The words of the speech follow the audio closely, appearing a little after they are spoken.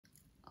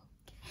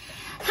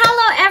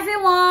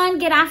everyone!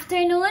 Good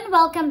afternoon!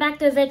 Welcome back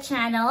to the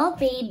channel,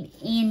 Paid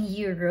in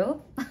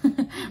Europe.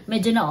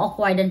 Medyo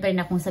na-awkwardan pa rin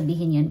akong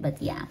sabihin yun,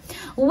 but yeah.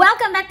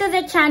 Welcome back to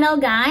the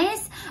channel,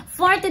 guys!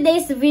 For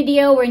today's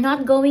video, we're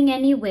not going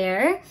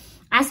anywhere.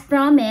 As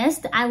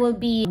promised, I will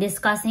be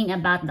discussing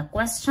about the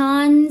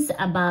questions,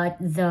 about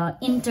the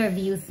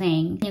interview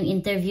thing. Yung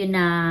interview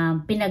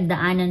na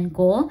pinagdaanan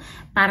ko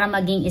para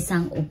maging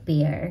isang au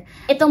pair.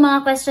 Itong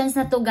mga questions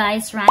na to,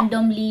 guys,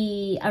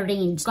 randomly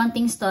arranged.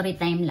 Konting story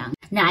time lang.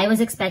 Na I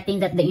was expecting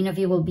that the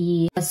interview will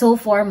be so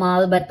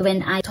formal, but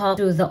when I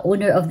talked to the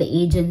owner of the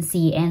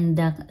agency and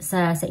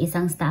sa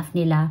isang staff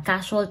nila,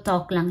 casual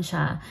talk lang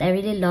siya. I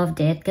really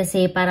loved it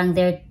kasi parang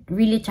they're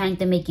really trying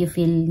to make you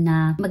feel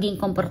na maging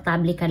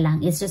komportable ka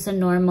lang. It's just a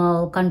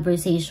normal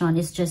conversation.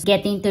 It's just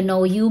getting to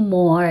know you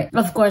more.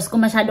 Of course,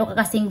 kung masyado ka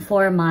kasing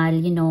formal,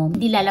 you know,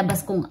 hindi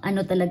lalabas kung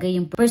ano talaga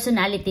yung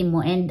personality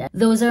mo. And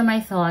those are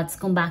my thoughts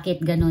kung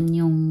bakit ganun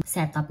yung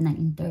setup ng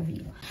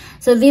interview.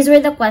 So these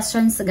were the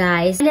questions,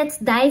 guys. Let's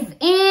dive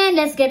in.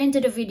 Let's get into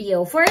the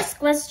video. First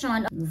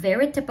question,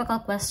 very typical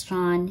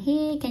question.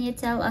 Hey, can you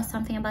tell us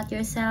something about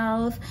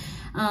yourself?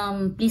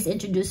 Please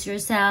introduce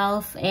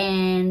yourself.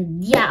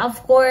 And yeah,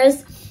 of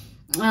course,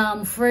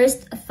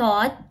 first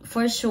thought,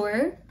 for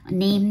sure,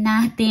 name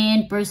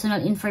natin, personal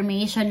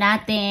information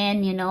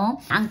natin, you know.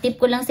 Ang tip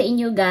ko lang sa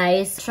inyo,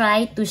 guys,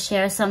 try to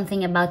share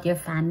something about your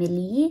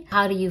family.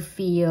 How do you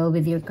feel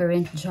with your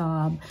current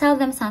job? Tell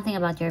them something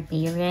about your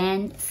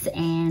parents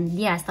and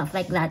yeah, stuff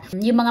like that.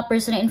 Yung mga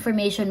personal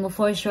information mo,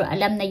 for sure,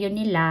 alam na yun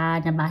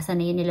nila, nabasa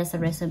na yun nila sa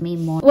resume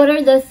mo. What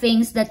are the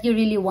things that you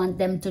really want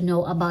them to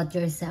know about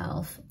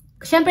yourself?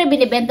 Siyempre,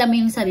 binibenta mo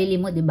yung sarili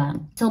mo, di ba?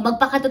 So,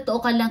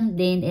 magpakatotoo ka lang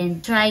din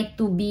and try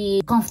to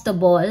be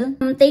comfortable.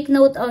 Take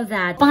note of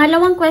that.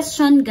 Pangalawang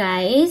question,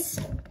 guys.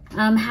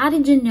 How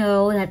did you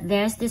know that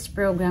there's this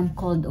program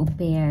called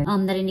Aupair?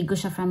 Narinig ko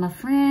siya from a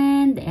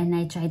friend and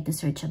I tried to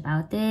search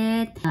about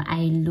it.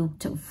 I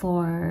looked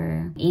for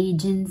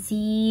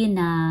agency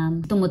na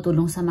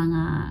tumutulong sa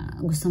mga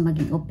gustong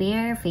maging au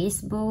pair,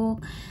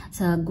 Facebook,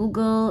 sa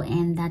Google,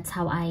 and that's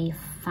how I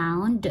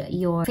found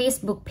your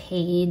Facebook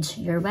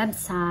page, your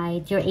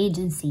website, your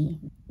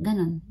agency.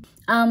 Ganon.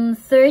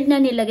 Third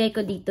na nilagay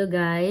ko dito,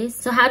 guys.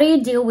 So, how do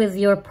you deal with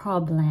your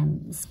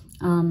problems?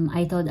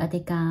 I told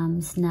Ate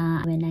Cams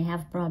na when I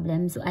have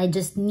problems, I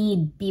just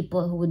need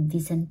people who would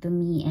listen to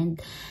me,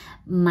 and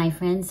my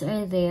friends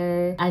are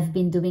there. I've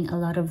been doing a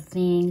lot of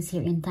things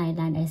here in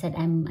Thailand. I said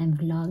I'm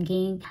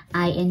vlogging.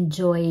 I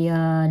enjoy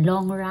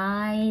long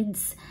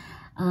rides.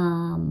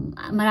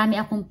 Marami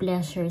akong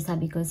pleasure,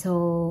 sabi ko. So,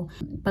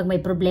 pag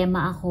may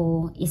problema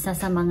ako, isa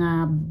sa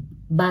mga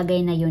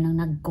bagay na yun ang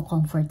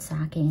nagko-comfort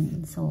sa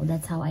akin. So,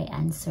 that's how I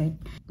answered.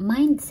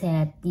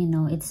 Mindset, you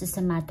know, it's just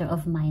a matter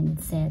of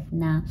mindset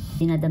na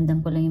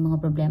dinadamdam ko lang yung mga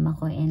problema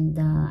ko and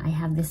I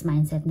have this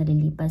mindset na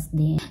lilipas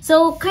din.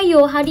 So,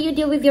 kayo, how do you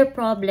deal with your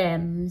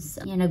problems?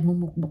 Yan,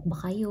 nagmumukbok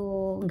ba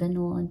kayo?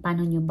 Ganon.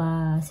 Paano nyo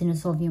ba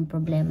sinusolve yung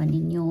problema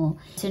ninyo?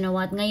 So, you know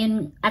what?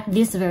 Ngayon, at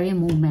this very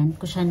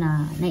moment, ko siya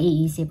na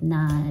naiisip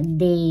na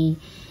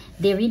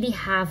they really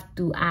have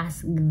to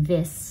ask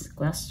this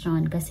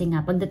question kasi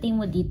nga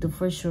pagdating mo dito,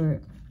 for sure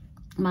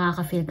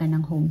makaka-feel ka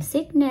ng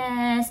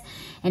homesickness,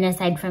 and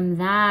aside from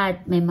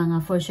that,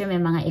 for sure may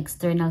mga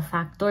external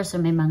factors,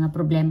 so may mga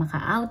problema ka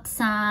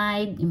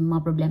outside, yung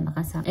mga problema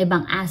ka sa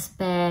ibang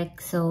aspect,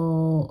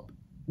 so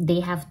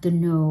they have to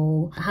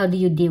know how do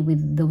you deal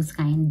with those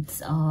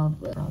kinds of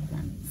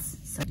problems.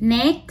 So,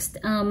 next,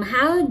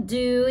 how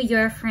do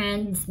your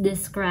friends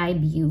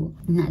describe you?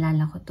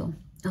 Naalala ko to.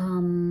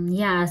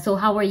 Yeah, so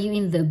how are you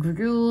in the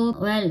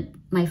group? Well,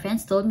 my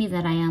friends told me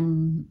that I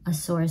am a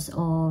source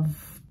of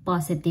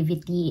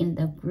positivity in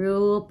the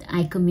group.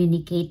 I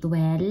communicate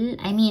well.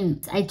 I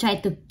mean, I try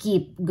to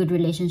keep good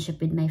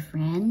relationship with my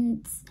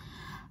friends,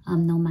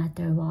 no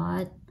matter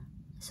what.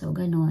 So,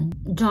 ganon.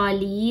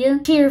 Jolly,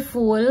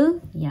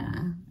 cheerful,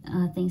 yeah,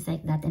 things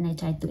like that. And I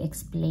try to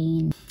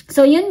explain.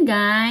 So, yun,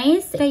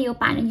 guys. Kayo,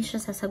 paano nyo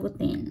siya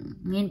sasagutin?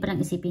 Ngayon palang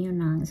isipin nyo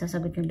na,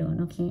 sasagot nyo doon,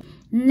 okay?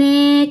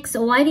 Next,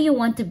 why do you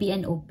want to be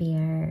an au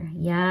pair?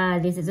 Yeah,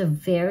 this is a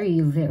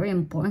very, very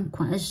important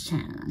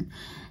question.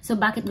 So,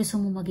 bakit gusto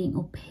mo maging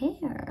au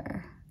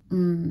pair?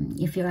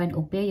 If you're an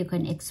au pair, you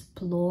can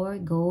explore,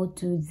 go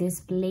to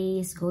this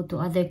place, go to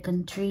other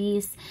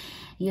countries.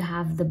 You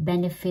have the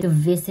benefit to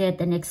visit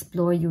and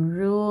explore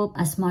Europe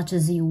as much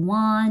as you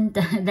want.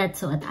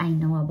 That's what I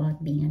know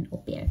about being an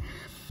au pair.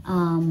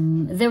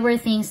 There were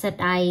things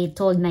that I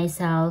told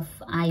myself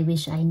I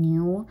wish I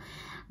knew.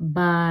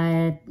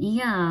 But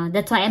yeah,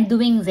 that's why I'm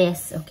doing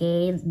this,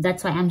 okay?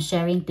 That's why I'm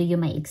sharing to you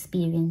my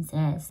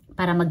experiences.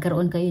 Para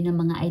magkaroon kayo ng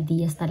mga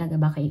ideas talaga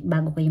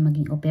bago kayo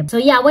maging au pair. So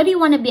yeah, why do you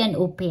want to be an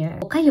au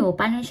pair? O kayo,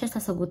 paano siya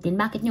sasagutin?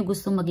 Bakit nyo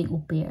gusto maging au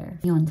pair?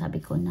 Yun,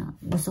 sabi ko na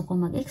gusto ko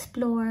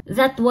mag-explore.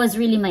 That was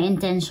really my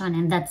intention,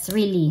 and that's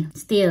really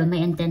still my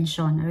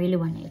intention. I really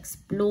want to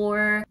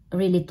explore. I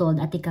really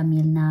told Ate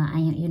Camille na,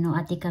 you know,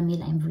 Ate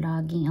Camille, I'm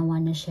vlogging. I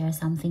want to share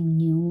something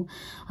new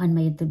on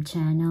my YouTube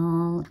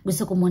channel.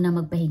 Gusto ko muna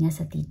magpahinga magpahinga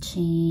sa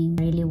teaching.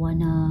 I really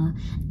wanna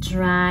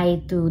try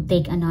to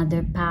take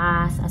another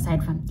path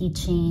aside from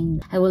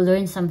teaching. I will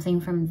learn something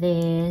from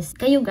this.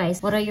 Kayo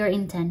guys, what are your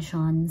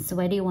intentions?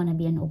 Why do you wanna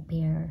be an au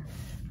pair?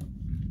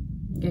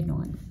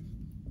 Ganon.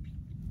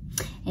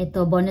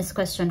 Ito, bonus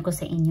question ko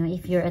sa inyo.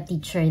 If you're a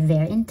teacher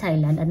there in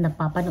Thailand at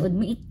napapanood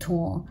mo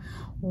ito,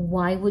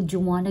 why would you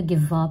wanna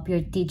give up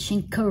your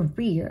teaching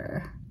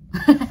career?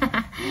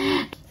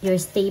 Your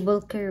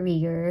stable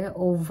career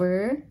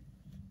over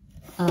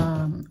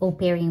au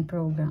pairing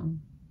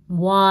program.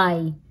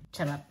 Why?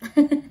 Charot.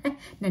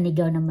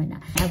 Nanigaw naman na.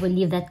 I will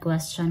leave that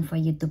question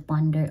for you to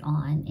ponder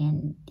on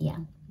and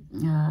yeah,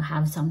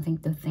 have something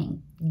to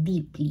think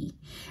deeply.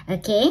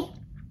 Okay?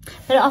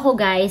 Pero ako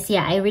guys,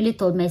 yeah, I really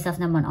told myself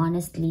naman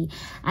honestly,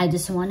 I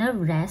just wanna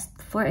rest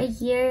for a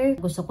year.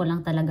 Gusto ko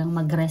lang talagang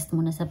mag-rest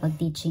muna sa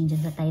pag-teaching dyan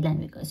sa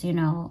Thailand because you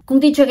know, kung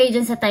teacher kayo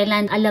dyan sa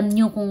Thailand, alam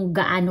nyo kung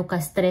gaano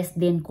ka-stress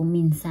din kung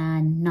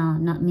minsan, no,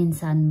 not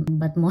minsan,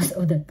 but most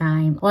of the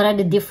time. What are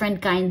the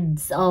different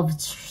kinds of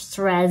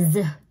stress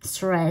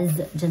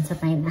dyan sa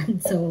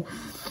Thailand. So,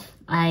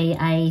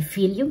 I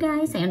feel you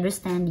guys, I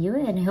understand you,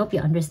 and I hope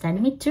you understand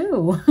me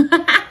too.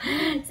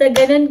 So,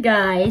 ganun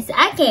guys.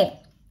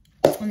 Okay.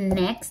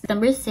 Next,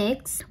 number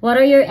 6. What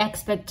are your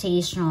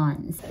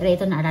expectations?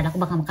 Ito naalala ko,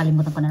 baka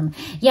makalimutan ko na naman.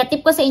 Yeah,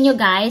 tip ko sa inyo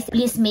guys,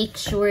 please make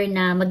sure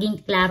na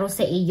maging klaro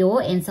sa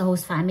iyo and sa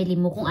host family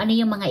mo kung ano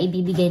yung mga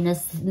ibibigay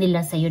nila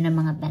sa iyo ng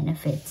mga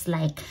benefits.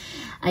 Like,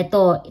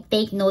 ito,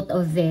 take note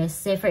of this.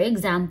 Say for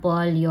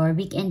example, your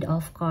weekend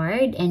off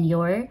card and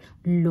your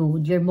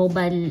load, your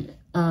mobile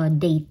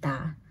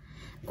data.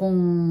 Kung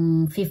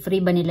free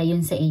ba nila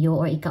yun sa iyo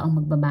or ikaw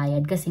ang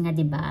magbabayad. Kasi nga,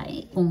 diba,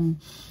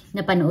 kung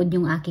napanood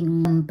yung aking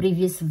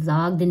previous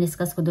vlog,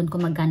 diniscuss ko dun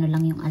kung magkano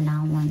lang yung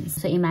allowance.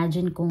 So,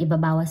 imagine kung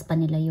ibabawas pa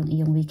nila yung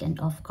iyong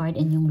weekend off card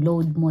and yung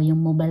load mo,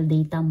 yung mobile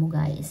data mo,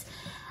 guys.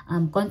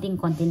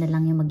 Konting-konti na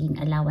lang yung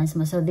maging allowance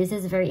mo. So, this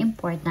is very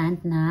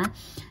important na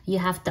you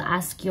have to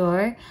ask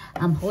your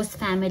host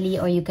family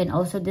or you can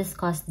also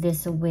discuss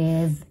this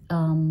with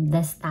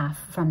the staff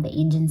from the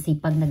agency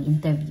pag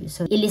nag-interview.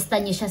 So,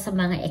 ilista nyo siya sa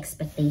mga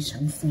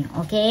expectations nyo.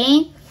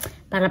 Okay?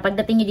 Para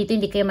pagdating nyo dito,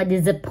 hindi kayo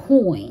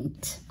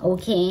ma-disappoint.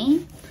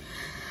 Okay?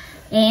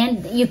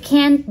 And you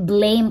can't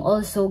blame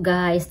also,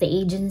 guys, the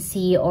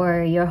agency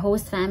or your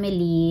host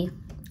family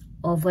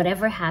of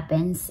whatever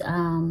happens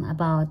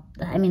about,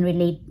 I mean,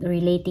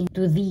 relating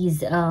to these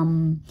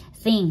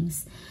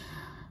things.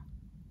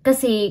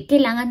 Kasi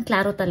kailangan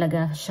klaro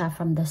talaga siya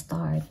from the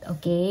start,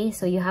 okay?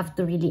 So you have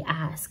to really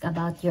ask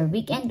about your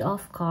weekend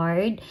off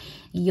card,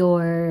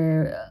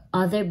 your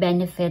other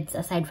benefits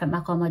aside from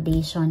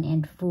accommodation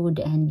and food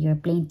and your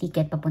plane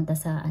ticket papunta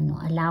sa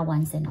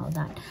allowance and all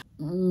that.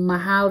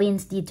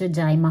 Mahalins dito,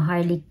 Jai.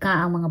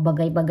 Maharlika ang mga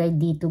bagay-bagay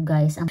dito,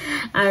 guys.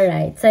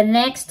 Alright, so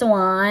next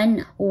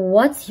one.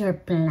 What's your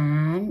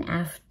plan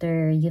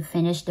after you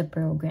finish the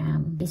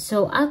program?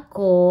 So,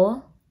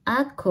 ako,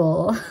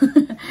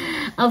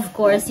 of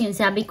course, yun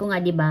sabi ko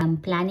nga, diba,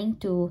 I'm planning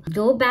to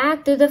go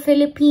back to the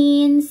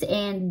Philippines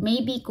and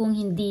maybe kung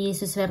hindi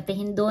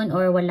suswertehin doon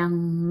or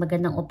walang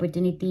magandang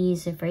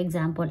opportunities, so for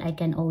example, I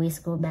can always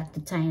go back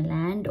to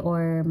Thailand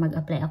or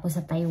mag-apply ako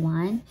sa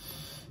Taiwan.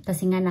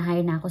 Kasi nga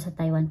na-hire na ako sa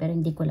Taiwan pero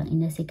hindi ko lang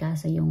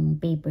inasikaso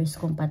yung papers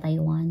kong pa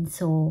Taiwan.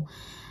 So,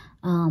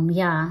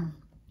 yeah.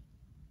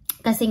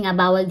 Kasi nga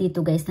bawal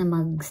dito guys na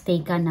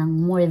mag-stay ka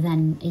ng more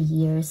than a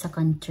year sa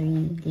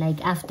country.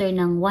 Like after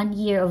ng 1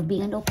 year of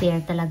being an au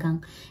pair,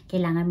 talagang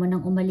kailangan mo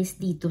nang umalis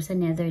dito sa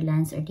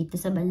Netherlands or dito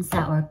sa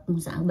bansa or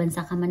kung saan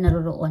bansa ka man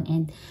naroroon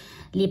and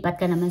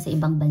lipat ka naman sa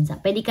ibang bansa.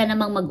 Pwede ka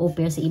namang mag-au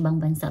pair sa ibang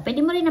bansa.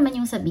 Pwede mo rin naman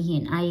yung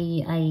sabihin,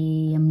 I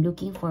am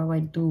looking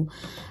forward to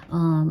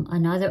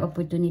another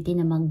opportunity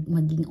na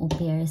maging au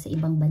pair sa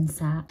ibang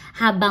bansa.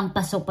 Habang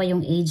pasok pa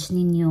yung age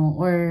ninyo,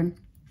 or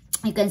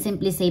you can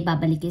simply say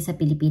babalik kayo sa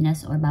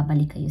Pilipinas or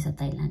babalik kayo sa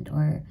Thailand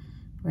or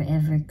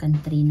wherever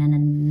country na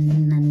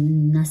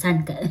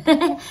nasan ka.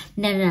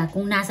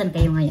 Kung nasan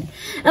kayo ngayon.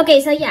 Okay,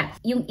 so yeah.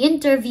 Yung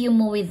interview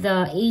mo with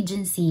the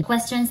agency,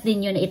 questions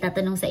din yun na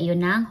itatanong sa iyo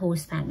ng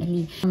host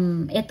family.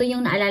 Ito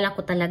yung naalala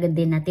ko talaga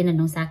din na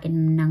tinanong sa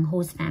akin ng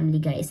host family,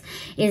 guys.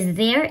 Is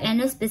there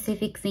any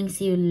specific things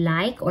you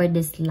like or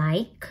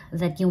dislike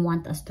that you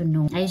want us to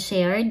know? I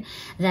shared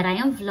that I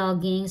am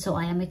vlogging, so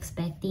I am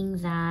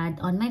expecting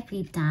that on my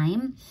free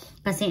time.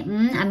 Kasi,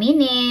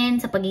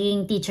 aminin, sa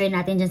pagiging teacher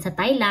natin dyan sa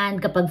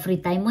Thailand, kapag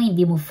free time mo,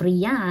 hindi mo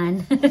free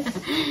yan.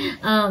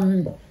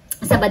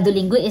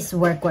 Sabado-linggo is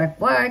work.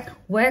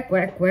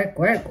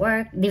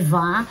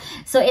 Diba?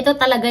 So, ito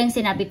talaga yung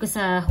sinabi ko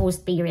sa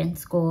host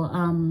parents ko.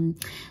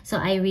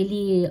 So, I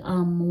really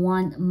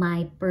want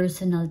my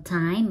personal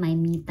time, my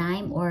me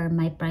time, or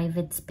my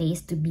private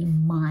space to be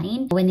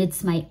mine when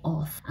it's my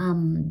off.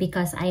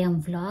 Because I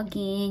am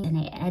vlogging and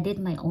I edit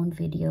my own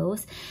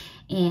videos.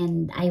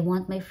 And I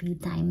want my free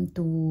time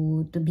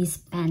to be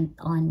spent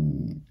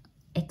on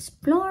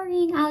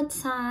exploring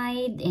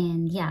outside,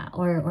 and yeah,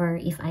 or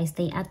if I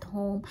stay at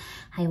home,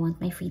 I want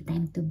my free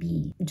time to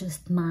be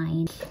just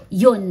mine.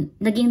 Yun,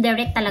 naging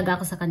direct talaga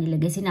ako sa kanila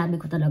guys,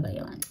 sinabi ko talaga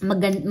yun.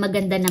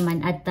 Maganda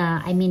naman at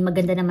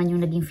maganda naman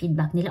yung naging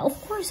feedback nila. Of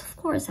course,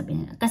 sabi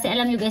nila. Kasi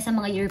alam nyo guys, sa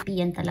mga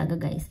European talaga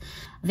guys,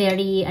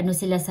 very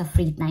sila sa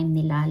free time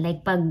nila.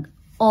 Like pag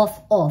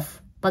off,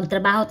 pag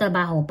trabaho,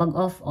 pag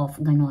off,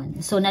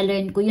 ganon. So,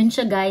 na-learn ko yun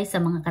siya guys sa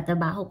mga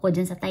katrabaho ko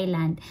dyan sa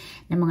Thailand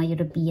na mga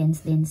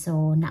Europeans din.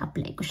 So,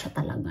 na-apply ko siya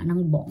talaga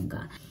ng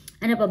bongga.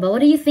 Ano pa ba?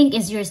 What do you think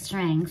is your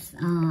strength?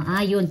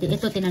 Yun.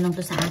 Ito, tinanong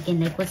to sa akin.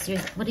 Like,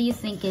 what do you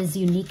think is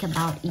unique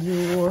about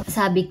you?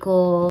 Sabi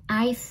ko,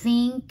 I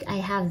think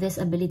I have this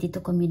ability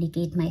to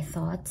communicate my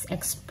thoughts,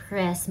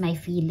 express my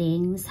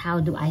feelings. How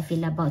do I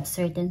feel about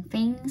certain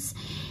things?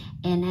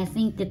 And I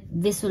think that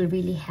this will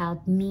really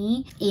help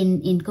me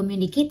in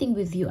communicating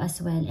with you as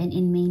well and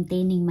in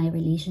maintaining my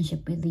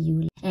relationship with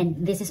you.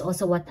 And this is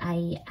also what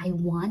I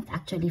want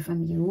actually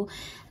from you,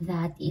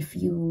 that if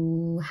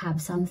you have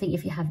something,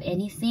 if you have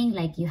anything,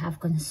 like you have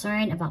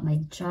concern about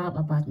my job,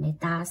 about my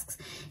tasks,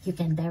 you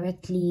can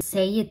directly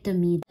say it to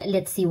me.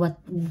 Let's see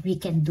what we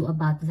can do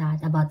about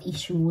that, about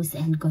issues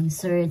and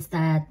concerns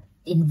that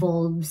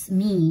involves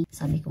me.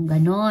 Sabi ko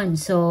ganon.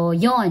 So,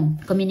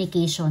 yon,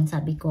 communication,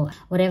 sabi ko.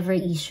 Whatever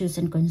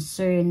issues and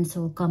concerns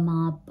will come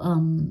up,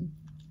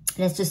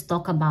 let's just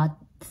talk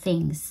about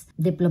things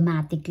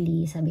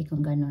diplomatically, sabi ko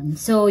ganon.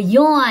 So,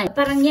 yon.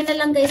 Parang yan na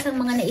lang guys ang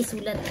mga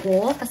naisulat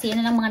ko, kasi yan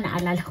na lang mga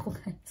naalala ko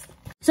guys.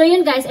 So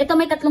yun guys, ito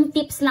may 3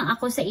 tips lang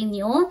ako sa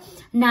inyo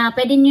na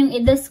pwede nyo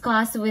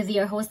i-discuss with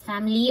your host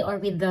family or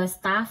with the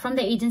staff from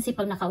the agency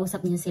pag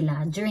nakausap nyo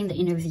sila during the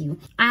interview.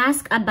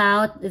 Ask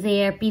about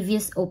their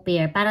previous au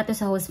pair para to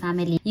sa host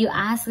family. You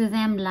ask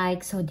them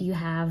like, so do you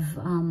have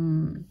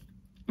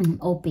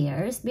au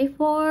pairs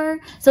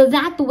before? So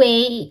that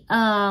way,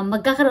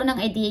 magkakaroon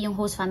ng idea yung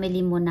host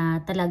family mo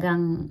na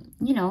talagang,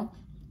 you know,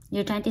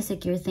 you're trying to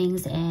secure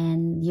things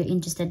and you're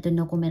interested to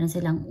know kung meron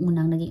silang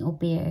unang naging au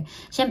pair.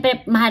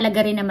 Siyempre,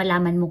 mahalaga rin na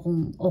malaman mo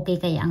kung okay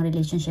kaya ang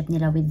relationship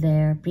nila with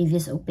their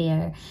previous au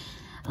pair.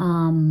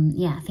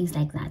 Yeah, things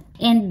like that.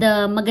 And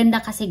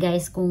maganda kasi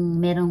guys kung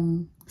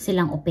merong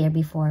silang au pair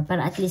before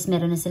para at least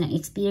meron na silang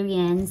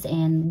experience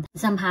and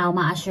somehow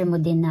ma-assure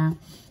mo din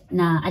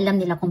na alam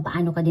nila kung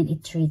paano ka din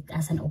i-treat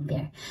as an au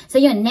pair. So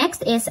yun,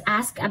 next is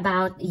ask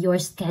about your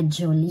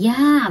schedule.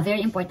 Yeah,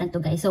 very important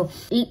to guys. So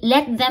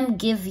let them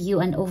give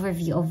you an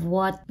overview of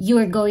what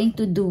you're going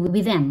to do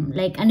with them.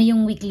 Like ano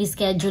yung weekly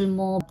schedule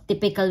mo,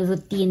 typical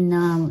routine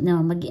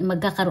na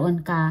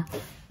magkakaroon ka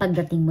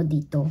pagdating mo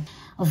dito.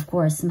 Of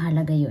course,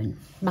 mahalaga yun.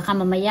 Baka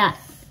mamaya,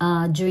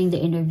 during the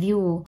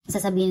interview,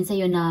 sasabihin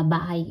sa'yo na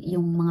bahay,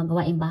 yung mga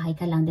gawaing bahay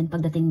ka lang, din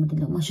pagdating mo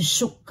dito,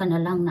 masushook ka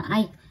na lang na,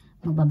 ay,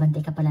 magbabantay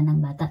ka pala ng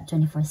bata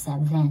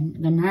 24/7.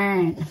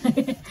 Ganun.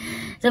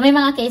 So, may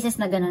mga cases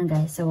na ganun,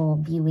 guys.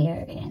 So,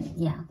 beware. And,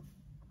 yeah.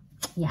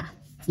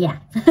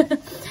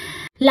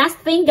 Last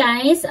thing,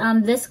 guys,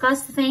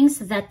 discuss things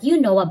that you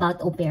know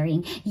about au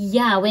pairing.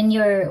 Yeah,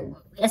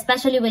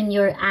 especially when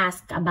you're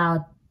asked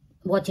about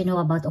what you know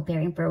about au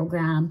pairing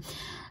program,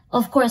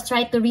 of course,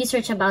 try to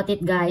research about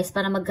it, guys,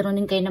 para magkaroon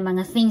din kayo ng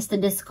mga things to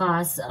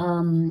discuss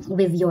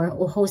with your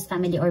host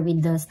family or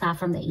with the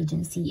staff from the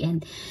agency.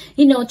 And,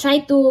 you know,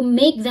 try to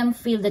make them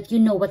feel that you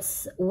know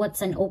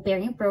what's an au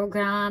pairing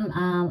program,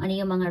 ano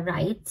yung mga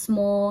rights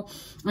mo,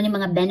 ano yung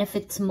mga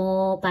benefits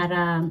mo,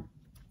 para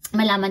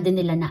malaman din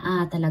nila na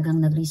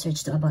talagang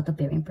nag-research to about au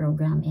pairing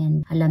program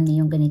and alam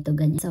niyo yung ganito,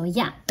 ganyan. So,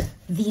 yeah.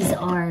 These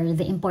are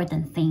the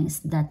important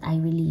things that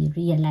I really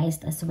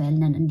realized as well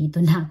na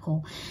nandito na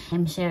ako.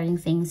 I'm sharing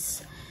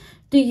things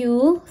to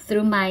you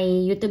through my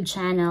YouTube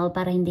channel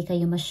para hindi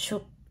kayo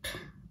ma-shook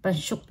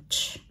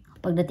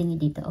pagdating nyo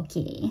dito.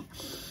 Okay.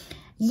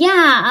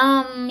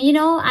 Yeah, you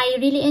know,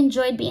 I really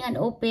enjoyed being an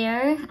au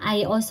pair.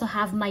 I also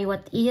have my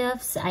what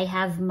ifs. I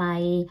have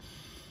my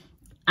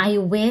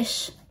I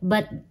wish.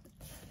 But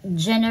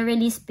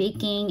generally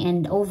speaking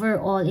and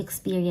overall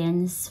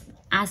experience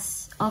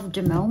as of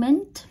the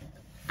moment,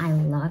 I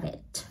love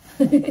it.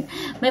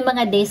 May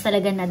mga days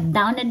talaga na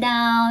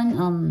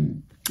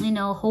down, you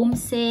know,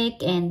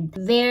 homesick, and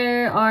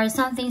there are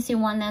some things you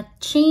wanna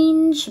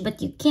change, but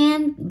you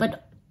can't.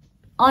 But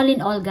all in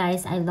all,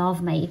 guys, I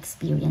love my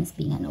experience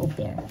being an au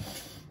pair.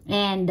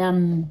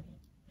 And,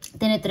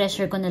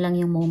 tinitreasure ko na lang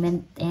yung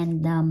moment,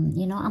 and,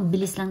 you know, ang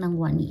bilis lang ng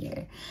 1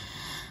 year.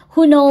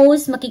 Who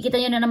knows, makikita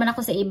nyo na naman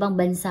ako sa ibang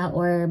bansa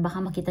or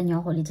baka makita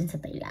nyo ako ulit dyan sa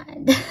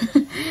Thailand.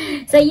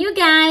 So you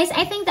guys,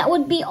 I think that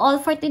would be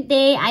all for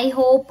today. I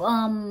hope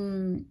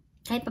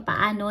kahit pa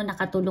paano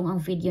nakatulong ang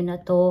video na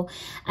to.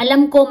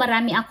 Alam ko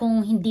marami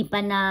akong hindi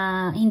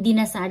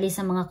nasali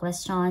sa mga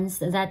questions.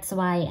 That's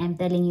why I'm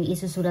telling you,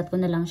 isusulat ko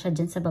na lang siya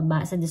dyan sa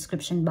baba, sa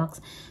description box.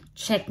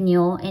 Check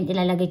nyo, and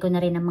ilalagay ko na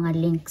rin ang mga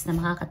links na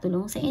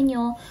makakatulong sa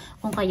inyo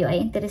kung kayo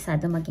ay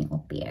interesado maging au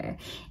pair.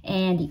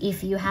 And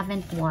if you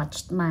haven't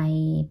watched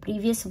my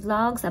previous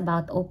vlogs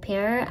about au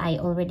pair,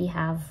 I already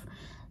have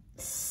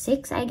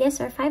 6, I guess,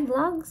 or 5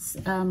 vlogs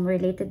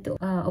related to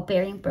au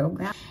pairing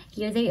program.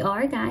 Here they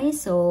are,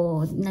 guys.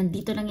 So,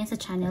 nandito lang yan sa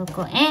channel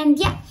ko. And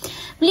yeah,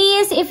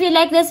 please, if you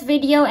like this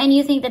video and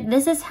you think that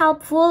this is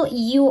helpful,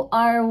 you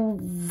are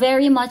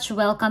very much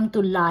welcome to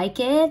like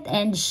it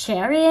and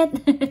share it.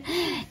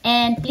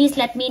 And please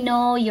let me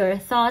know your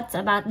thoughts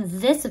about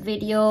this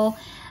video.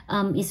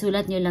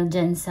 Isulat nyo lang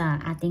dyan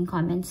sa ating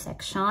comment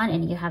section,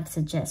 and you have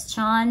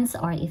suggestions,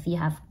 or if you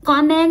have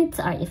comments,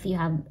 or if you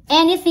have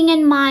anything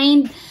in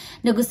mind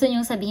na gusto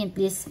nyo sabihin,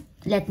 please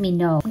let me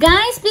know.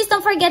 Guys, please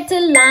don't forget to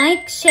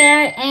like,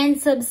 share,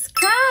 and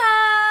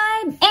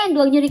subscribe! And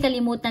huwag nyo rin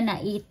kalimutan na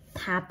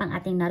i-tap ang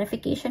ating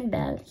notification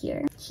bell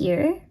here,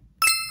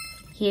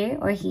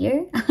 or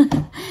here.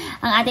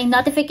 Ang ating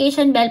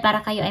notification bell para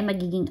kayo ay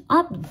magiging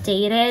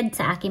updated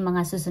sa aking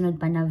mga susunod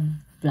pa na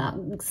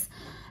vlogs.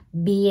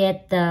 Be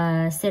it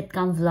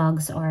sitcom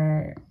vlogs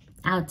or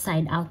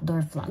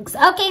outdoor vlogs.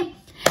 Okay,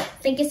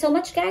 thank you so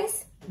much,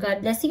 guys.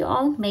 God bless you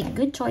all. Make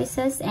good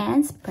choices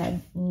and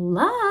spread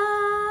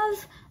love.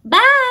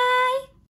 Bye.